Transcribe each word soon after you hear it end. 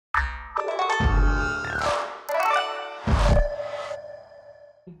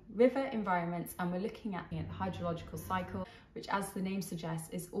river environments, and we're looking at the hydrological cycle, which, as the name suggests,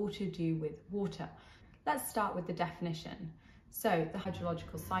 is all to do with water. Let's start with the definition. So the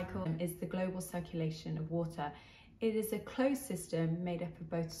hydrological cycle is the global circulation of water. It is a closed system made up of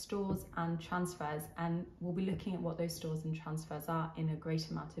both stores and transfers, and we'll be looking at what those stores and transfers are in a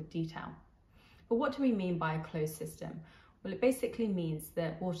great amount of detail. But what do we mean by a closed system? Well, it basically means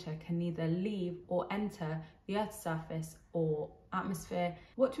that water can neither leave or enter the Earth's surface or atmosphere.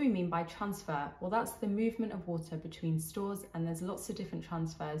 What do we mean by transfer? Well, that's the movement of water between stores, and there's lots of different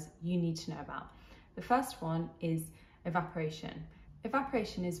transfers you need to know about. The first one is evaporation.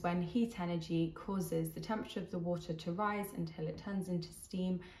 Evaporation is when heat energy causes the temperature of the water to rise until it turns into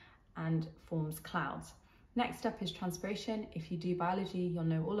steam and forms clouds. Next up is transpiration. If you do biology, you'll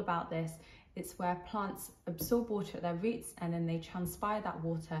know all about this. It's where plants absorb water at their roots and then they transpire that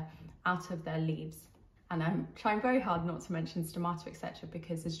water out of their leaves. And I'm trying very hard not to mention stomata, etc.,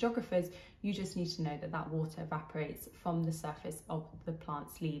 because as geographers, you just need to know that that water evaporates from the surface of the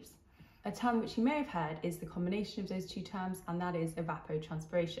plant's leaves. A term which you may have heard is the combination of those two terms, and that is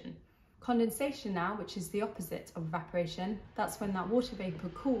evapotranspiration. Condensation now, which is the opposite of evaporation, that's when that water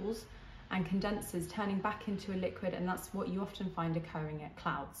vapour cools and condenses, turning back into a liquid, and that's what you often find occurring at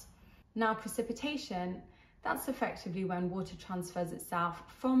clouds. Now, precipitation, that's effectively when water transfers itself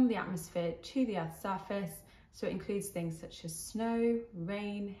from the atmosphere to the Earth's surface, so it includes things such as snow,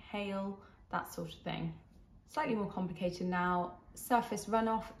 rain, hail, that sort of thing. Slightly more complicated now, surface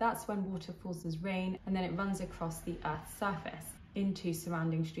runoff, that's when water falls as rain and then it runs across the Earth's surface into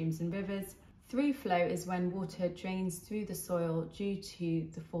surrounding streams and rivers. Through flow is when water drains through the soil due to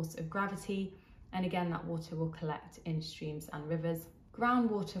the force of gravity, and again that water will collect in streams and rivers.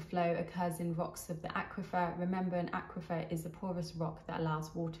 Groundwater flow occurs in rocks of the aquifer. Remember, an aquifer is a porous rock that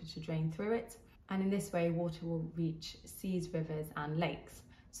allows water to drain through it, and in this way water will reach seas, rivers and lakes.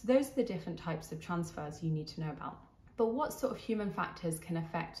 So those are the different types of transfers you need to know about. But what sort of human factors can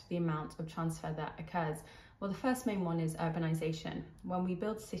affect the amount of transfer that occurs? Well, the first main one is urbanisation. When we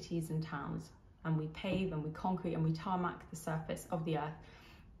build cities and towns and we pave and we concrete and we tarmac the surface of the earth,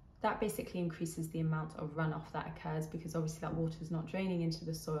 that basically increases the amount of runoff that occurs, because obviously that water is not draining into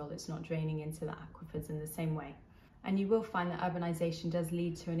the soil, it's not draining into the aquifers in the same way. And you will find that urbanisation does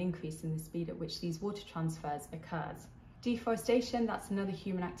lead to an increase in the speed at which these water transfers occurs. Deforestation, that's another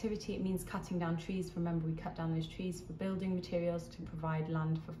human activity. It means cutting down trees. Remember, we cut down those trees for building materials, to provide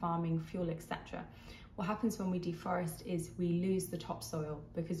land for farming, fuel, etc. What happens when we deforest is we lose the topsoil,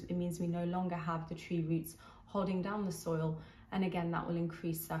 because it means we no longer have the tree roots holding down the soil, and again that will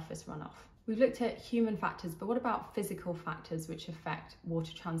increase surface runoff. We've looked at human factors, but what about physical factors which affect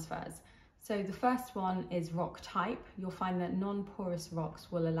water transfers? So the first one is rock type. You'll find that non-porous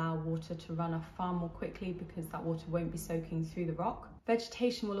rocks will allow water to run off far more quickly because that water won't be soaking through the rock.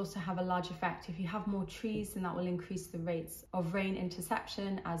 Vegetation will also have a large effect. If you have more trees, then that will increase the rates of rain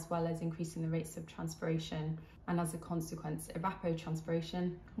interception, as well as increasing the rates of transpiration, and as a consequence,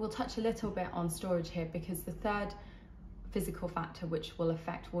 evapotranspiration. We'll touch a little bit on storage here, because the third physical factor which will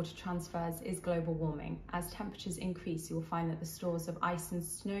affect water transfers is global warming. As temperatures increase, you will find that the stores of ice and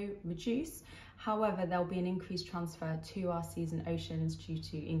snow reduce. However, there'll be an increased transfer to our seas and oceans due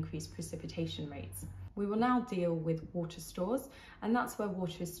to increased precipitation rates. We will now deal with water stores, and that's where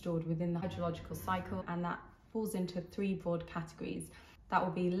water is stored within the hydrological cycle, and that falls into three broad categories. That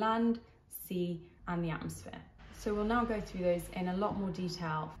will be land, sea and the atmosphere. So we'll now go through those in a lot more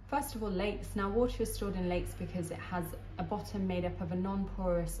detail. First of all, lakes. Now, water is stored in lakes because it has a bottom made up of a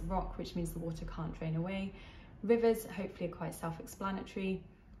non-porous rock, which means the water can't drain away. Rivers, hopefully, are quite self-explanatory,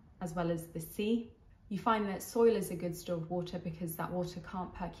 as well as the sea. You find that soil is a good store of water because that water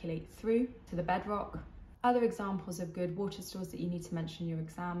can't percolate through to the bedrock. Other examples of good water stores that you need to mention in your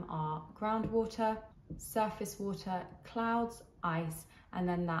exam are groundwater, surface water, clouds, ice, and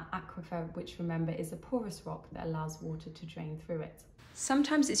then that aquifer, which, remember, is a porous rock that allows water to drain through it.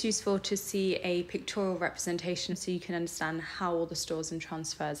 Sometimes it's useful to see a pictorial representation so you can understand how all the stores and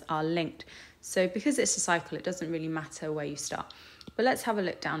transfers are linked. So because it's a cycle, it doesn't really matter where you start. But let's have a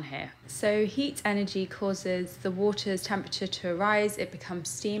look down here. So heat energy causes the water's temperature to rise, it becomes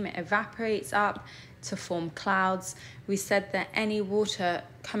steam, it evaporates up to form clouds. We said that any water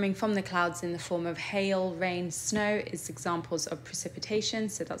coming from the clouds in the form of hail, rain, snow is examples of precipitation,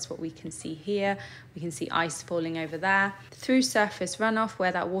 so that's what we can see here. We can see ice falling over there. Through surface runoff,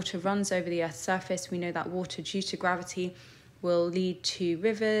 where that water runs over the Earth's surface, we know that water, due to gravity, will lead to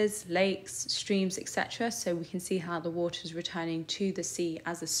rivers, lakes, streams, etc. So we can see how the water is returning to the sea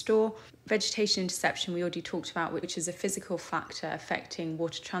as a store. Vegetation interception we already talked about, which is a physical factor affecting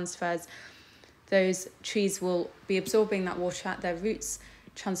water transfers. Those trees will be absorbing that water at their roots,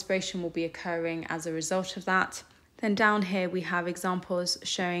 Transpiration will be occurring as a result of that. Then down here we have examples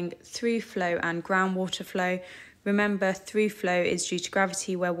showing through flow and groundwater flow. Remember, through flow is due to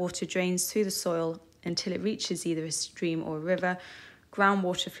gravity, where water drains through the soil until it reaches either a stream or a river.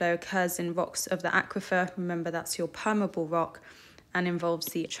 Groundwater flow occurs in rocks of the aquifer. Remember, that's your permeable rock, and involves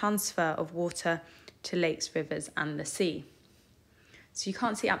the transfer of water to lakes, rivers and the sea. So you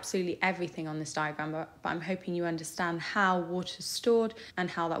can't see absolutely everything on this diagram, but I'm hoping you understand how water is stored and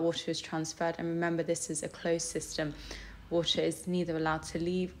how that water is transferred. And remember, this is a closed system. Water is neither allowed to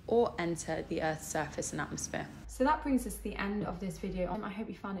leave or enter the Earth's surface and atmosphere. So that brings us to the end of this video. I hope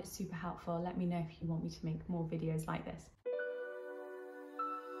you found it super helpful. Let me know if you want me to make more videos like this.